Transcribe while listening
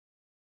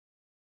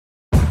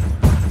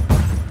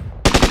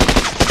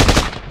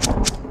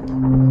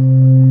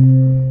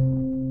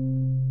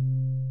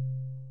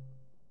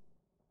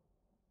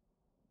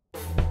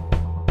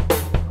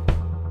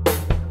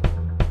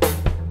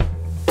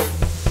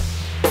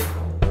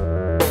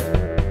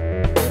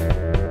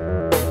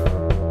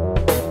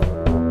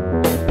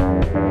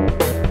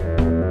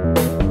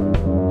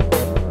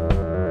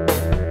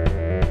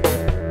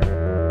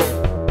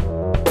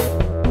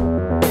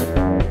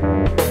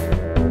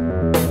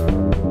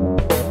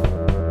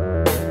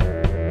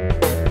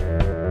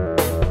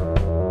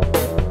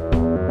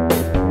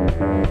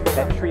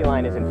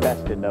airplane is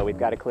infested, though. We've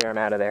got to clear him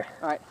out of there.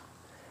 All right.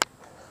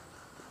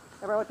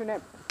 Everybody, what's your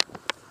name?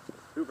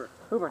 Hoover.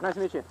 Hoover, nice to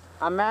meet you.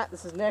 I'm Matt,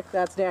 this is Nick,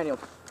 that's Daniel.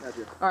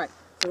 Gotcha. All right,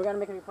 so we got to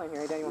make a new plane here.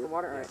 Hey, Daniel, want some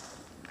water? All right.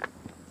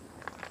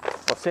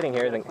 Well, sitting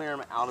here isn't... Clear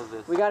him out of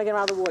this. We got to get him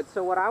out of the woods.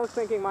 So what I was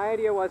thinking, my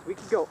idea was we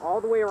could go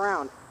all the way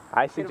around.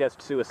 I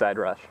suggest suicide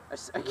rush. I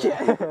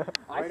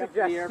Right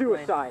suggest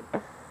suicide.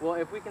 Well,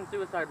 if we can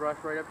suicide rush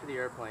right up to the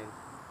airplane,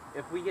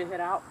 if we get hit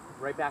out,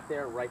 right back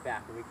there, right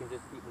back, and we can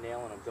just keep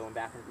nailing them, going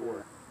back and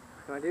forth.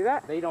 You want to do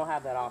that? They don't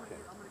have that option.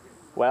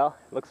 Well,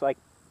 looks like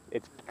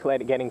it's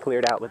getting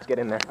cleared out. Let's get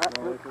in there.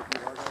 All right,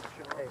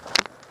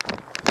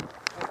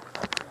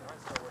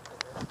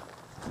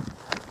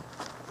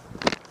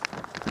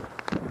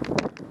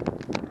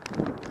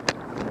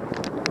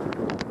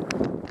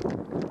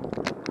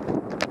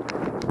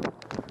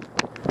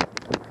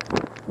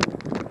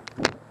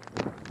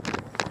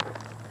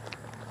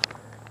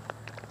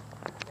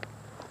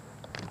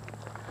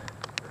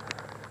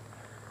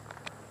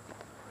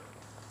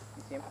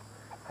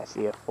 I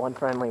see it. One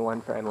friendly,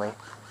 one friendly.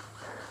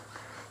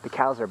 The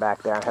cows are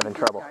back there. I'm having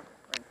trouble.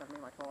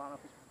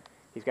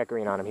 He's got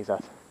green on him. He's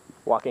us.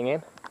 Walking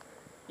in?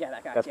 Yeah,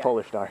 that guy. That's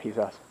Polar Star. He's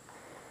us.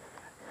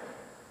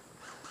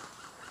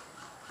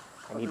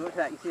 We went to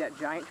that. You see that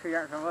giant tree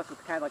right in front of us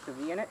with kind of like the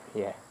V in it?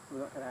 Yeah. We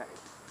went to that.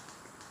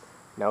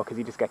 No, because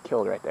he just got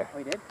killed right there. Oh,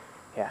 he did?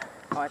 Yeah.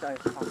 Oh, I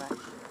thought he was on that.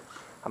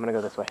 I'm going to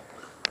go this way.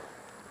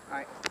 All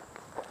right.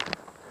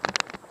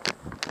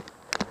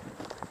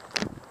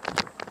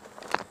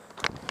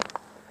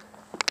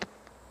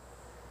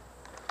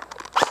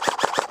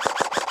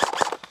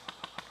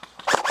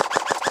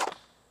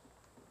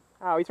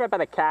 Oh, he's right by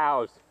the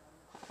cows.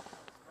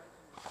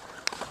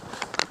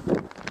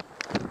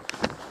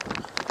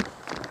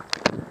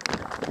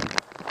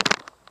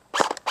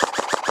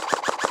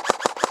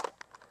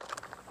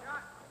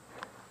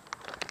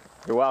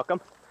 You're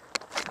welcome.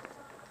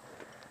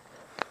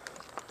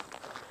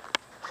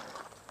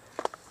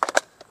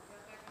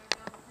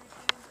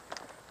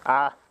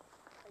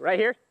 Right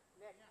here?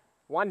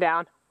 One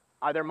down.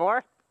 Are there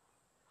more?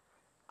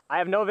 I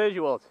have no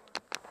visuals.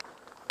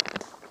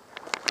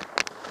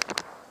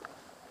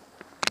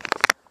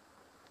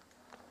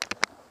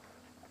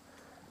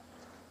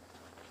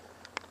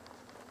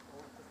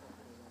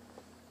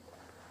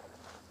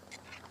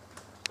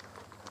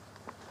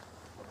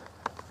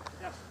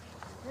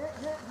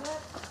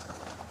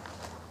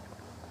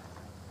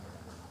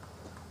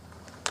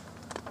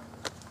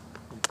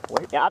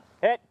 Yep,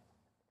 hit.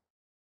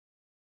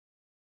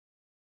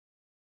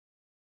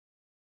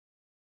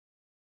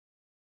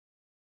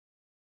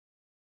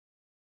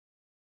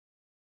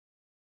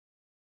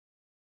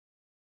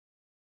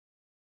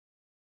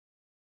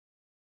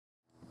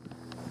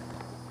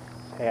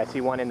 Hey, I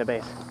see one in the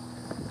base. Does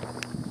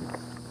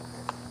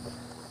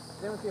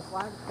anyone see a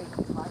flag?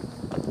 Flag?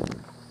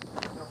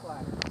 No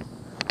flag.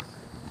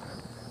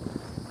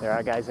 There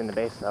are guys in the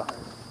base, though.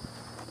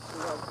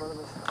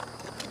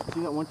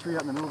 See that one tree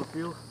out in the middle of the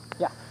field?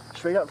 Yeah.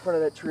 Straight out in front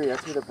of that tree,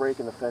 that's where the break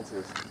in the fence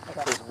is.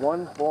 Okay. There's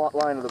one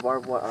line of the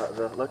barbed wire,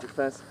 the electric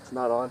fence. It's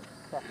not on.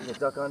 Okay. You can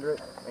duck under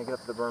it and get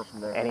up to the berm from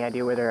there. Any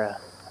idea where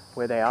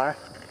they are?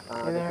 They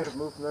could have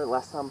moved from there.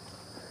 Last time,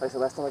 like I said,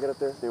 last time I got up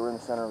there, they were in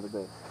the center of the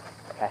base.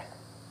 Okay.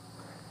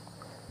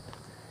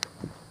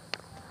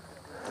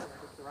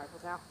 The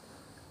rifles now?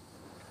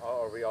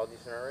 Oh, are we all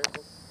decent our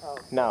rifles? Oh,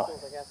 No.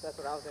 pistols, I guess that's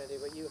what I was gonna do.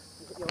 But you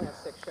only have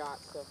 6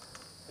 shots, so.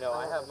 No,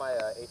 I have my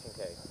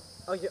H&K.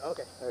 Oh, yeah.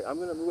 Okay. All right, I'm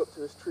gonna move up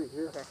to this tree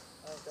here. Okay.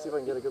 See if I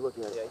can get a good look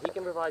at it. Yeah, he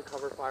can provide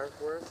cover fire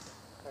for us.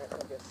 All right.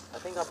 Okay. I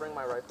think I'll bring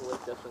my rifle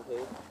with just in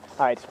case.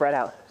 All right, spread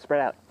out.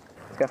 Spread out.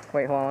 Let's go.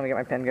 Wait, hold on. Let me get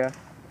my pen going.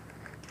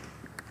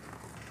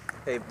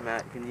 Hey,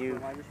 Matt, can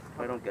you...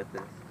 I don't get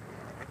this.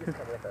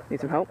 Need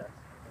some help?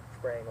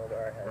 Spraying over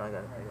our head. No, I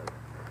got it.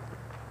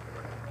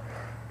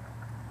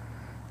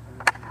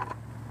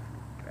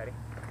 Ready?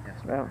 Yes.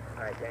 Well.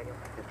 All right, Daniel.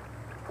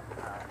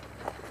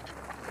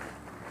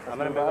 I'm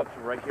going to move up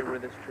to right here where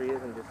this tree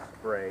is and just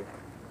spray.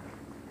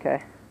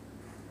 Okay.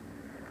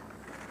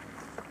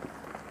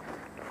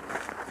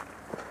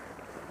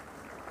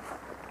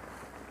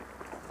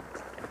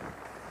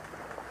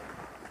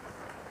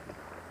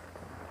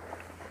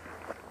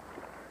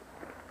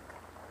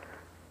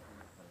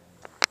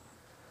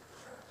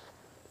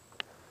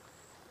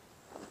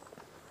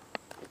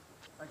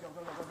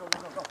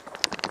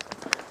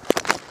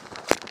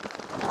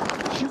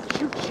 Shoot,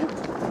 shoot, shoot.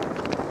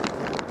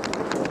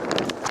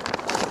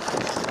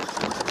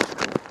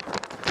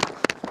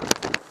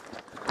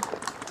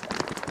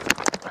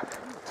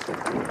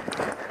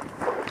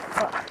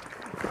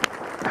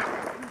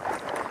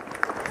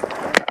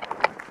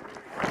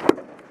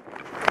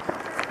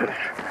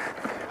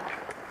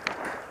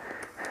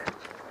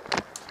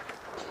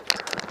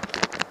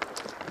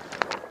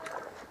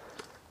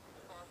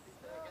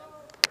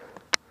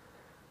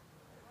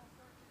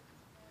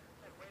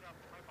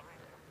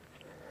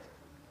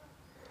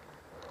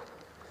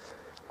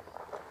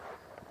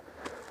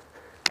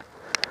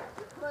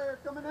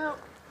 Coming out.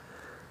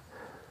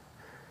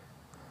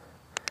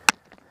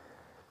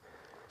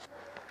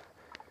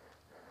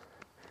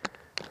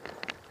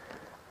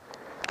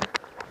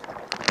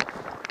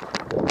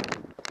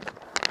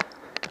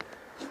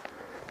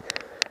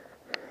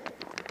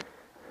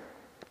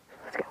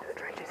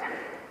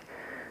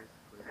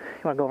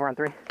 You want to go over on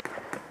 3?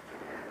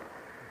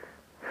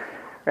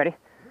 Ready?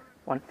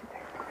 1, 2, 3.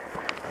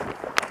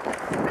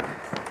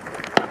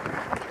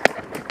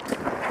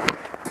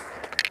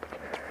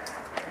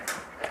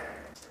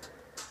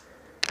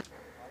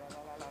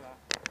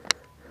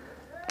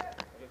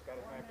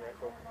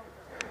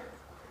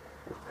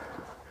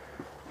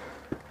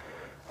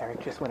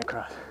 Eric just went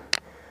across.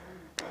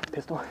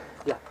 Pistol?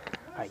 Yeah.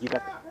 Alright, you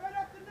got.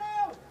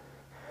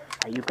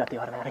 Alright, you've got the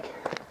automatic.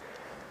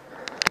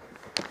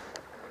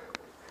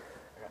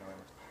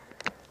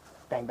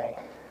 Bang bang.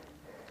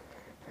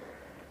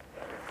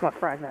 I'm gonna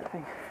frag that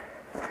thing.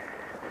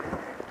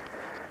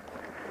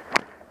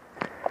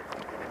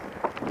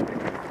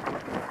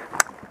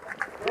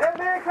 Dead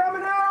man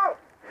coming out!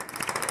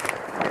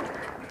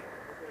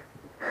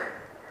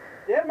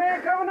 Dead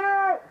man coming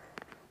out!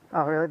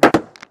 Oh, really?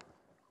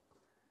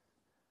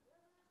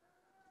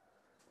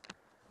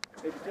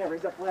 Yeah,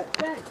 raise up flat.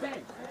 Bang,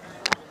 bang!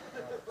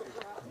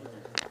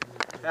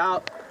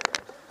 Out.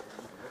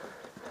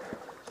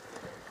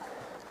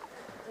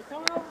 They're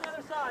coming over the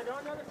other side,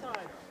 on the other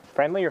side.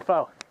 Friendly or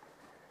foe?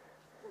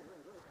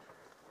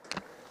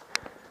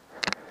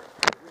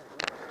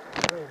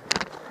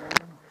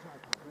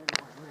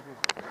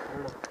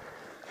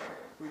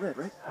 We red,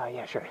 right?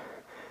 Yeah, sure.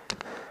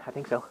 I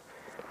think so.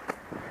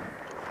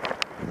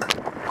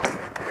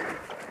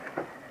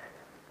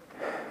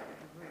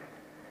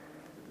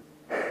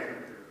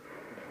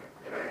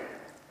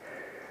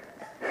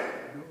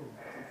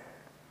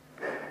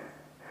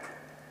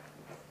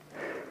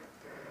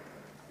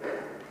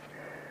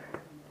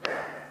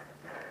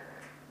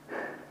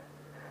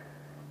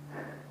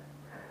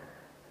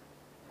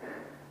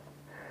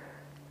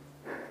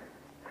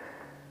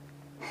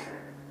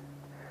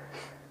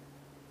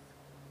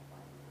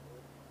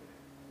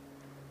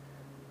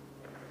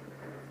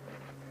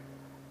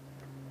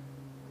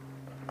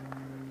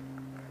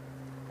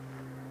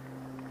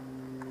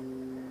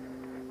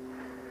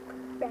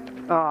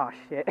 Oh,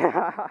 shit.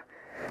 Damn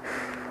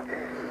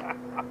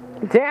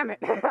it.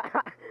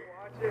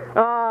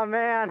 Oh,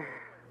 man.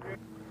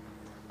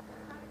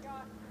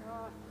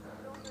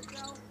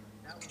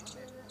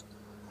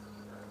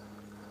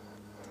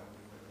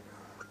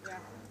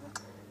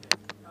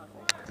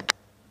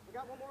 We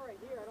got one more right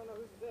here. I don't know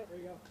whose is it. There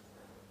you go.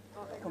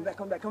 Come back,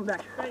 come back, come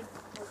back. Hey.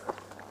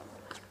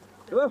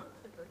 Hello?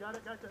 Got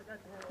it.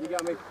 You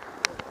got me.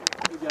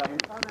 You got me.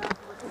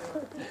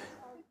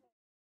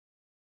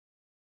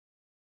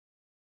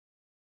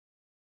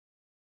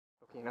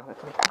 Okay, no,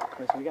 that's me.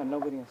 Okay, so we got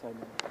nobody inside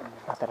now.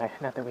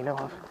 Not that we know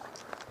of. You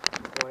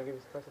want to give me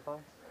specify?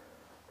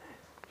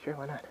 Sure,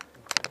 why not?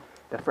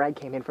 The frag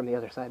came in from the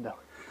other side, though.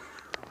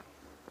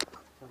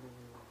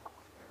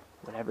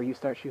 Whenever you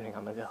start shooting,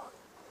 I'm gonna go.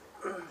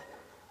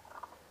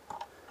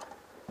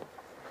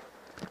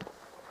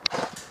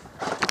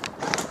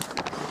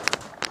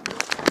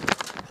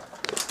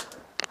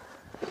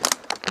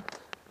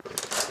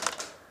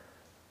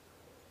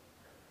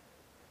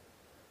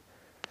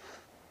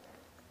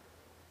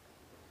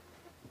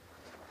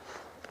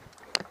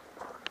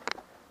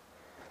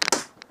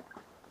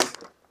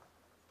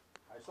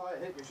 I saw it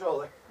hit your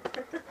shoulder.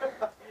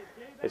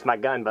 It's my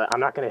gun, but I'm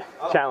not gonna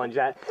challenge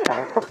that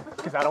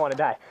because I don't want to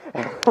die.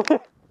 There's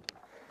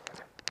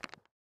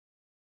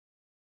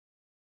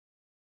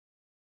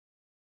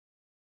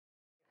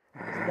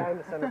a guy in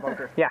the center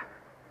bunker. Yeah.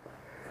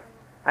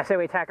 I say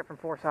we attack it from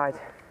 4 sides.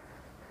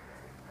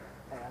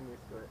 Hey, I'm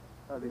used to it.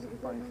 Oh, these are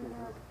funny seasons.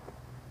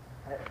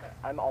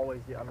 I'm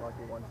always the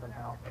unlucky one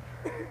somehow.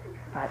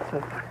 Alright, so.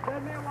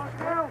 Dead man,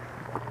 watch out!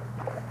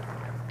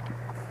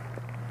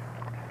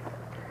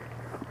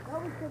 That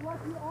was the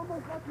lucky,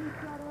 almost luckiest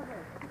shot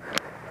ever.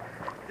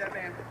 Dead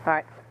man.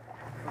 Alright.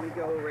 Let me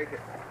go rake it.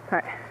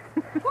 Alright.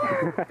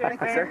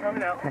 Thank you, sir.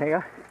 Coming out. There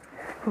you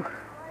go.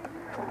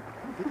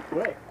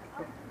 Wait.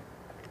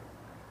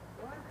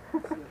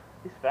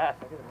 He's fast.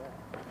 Look at him now.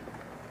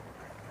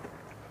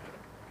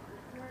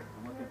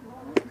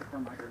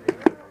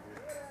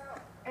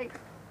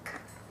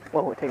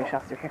 Whoa, we're taking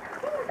shots through here.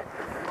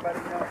 Everybody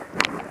know.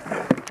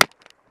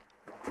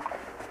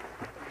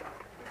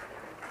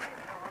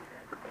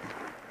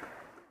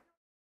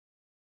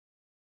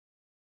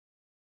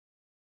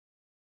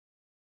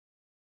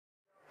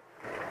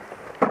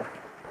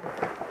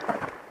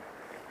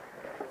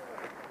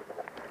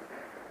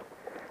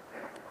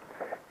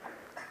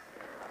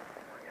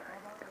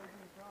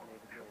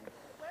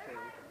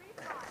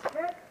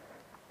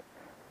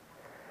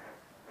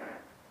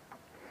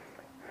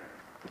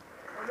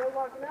 No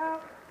walking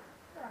out.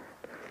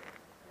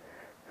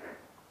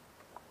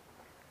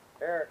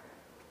 Eric,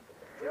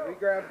 did we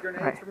grab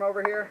grenades from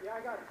over here? Yeah,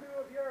 I got 2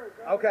 of yours.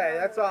 Okay,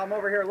 that's all. I'm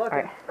over here looking.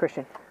 Alright,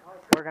 Christian.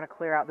 We're gonna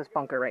clear out this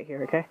bunker right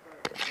here, okay?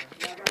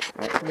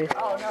 Alright,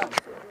 Oh, no.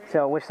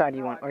 so which side do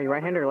you want? Are you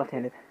right-handed or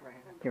left-handed?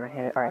 You're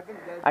right-handed. Alright.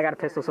 I got a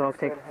pistol, so I'll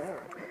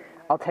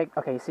take,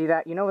 okay, you see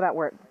that? You know that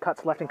where it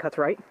cuts left and cuts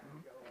right?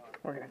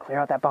 We're gonna clear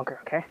out that bunker,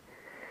 okay?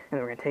 And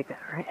then we're gonna take that,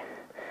 alright?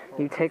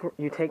 You take, Left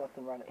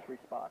and right at 3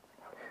 spots.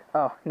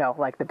 oh, no,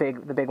 like the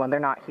big one. They're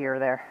not here or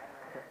there.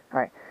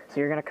 Alright, so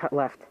you're gonna cut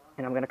left,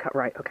 and I'm gonna cut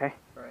right, okay?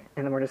 Right.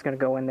 And then we're just gonna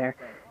go in there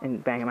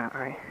and bang them out,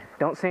 all right?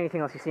 Don't say anything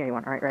unless you see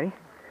anyone, all right? Ready?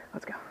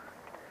 Let's go.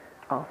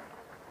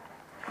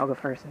 I'll go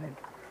first and then.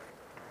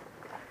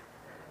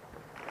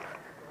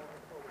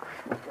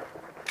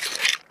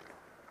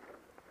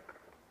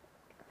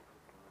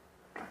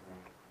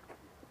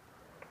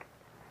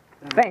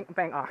 Bang,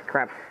 bang, oh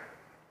crap.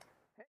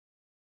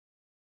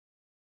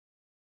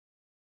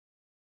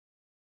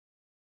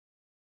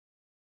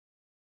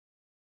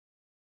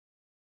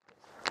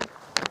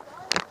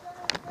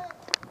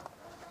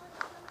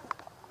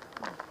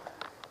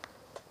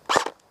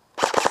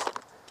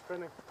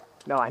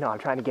 No, I know, I'm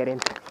trying to get in,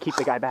 keep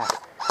the guy back.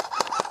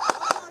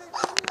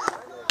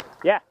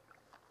 Yeah.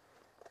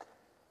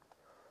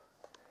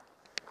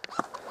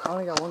 I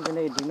only got one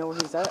grenade. Do you know where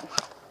he's at?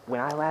 When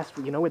I last,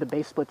 you know where the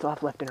base splits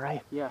off left and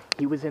right? Yeah.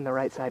 He was in the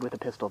right side with a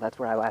pistol. That's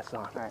where I last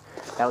saw him. All right.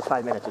 That was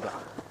 5 minutes ago.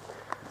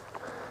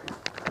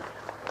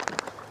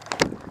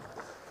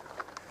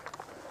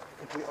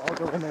 If we all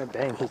go in there and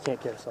bang, he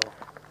can't get us all.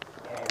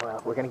 Okay,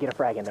 well, we're going to get a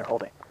frag in there.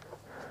 Hold it.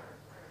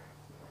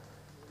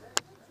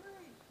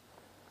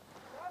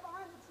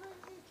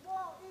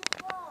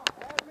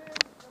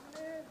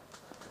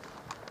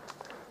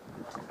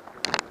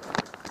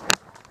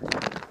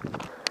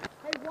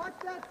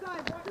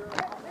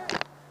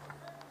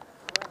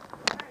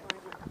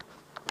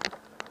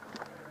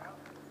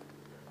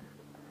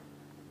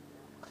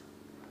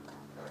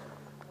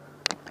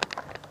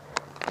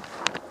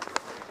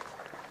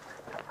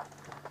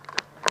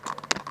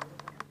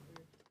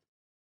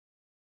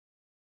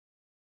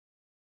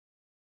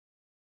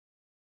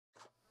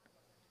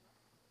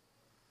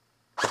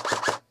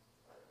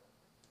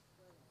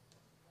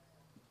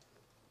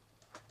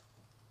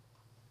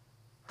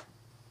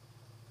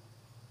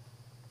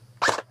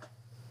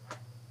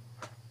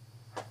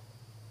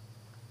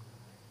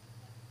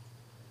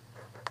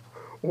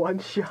 One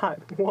shot,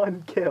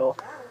 one kill.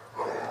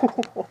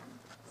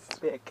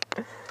 Sick.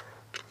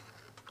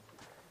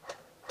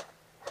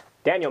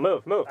 Daniel,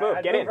 move.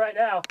 Get in. Right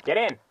now. Get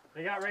in.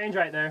 They got range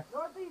right there.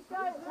 Northeast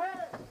guys,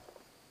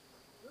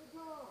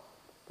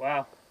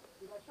 Wow.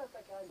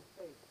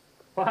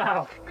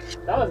 Wow.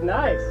 That was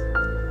nice.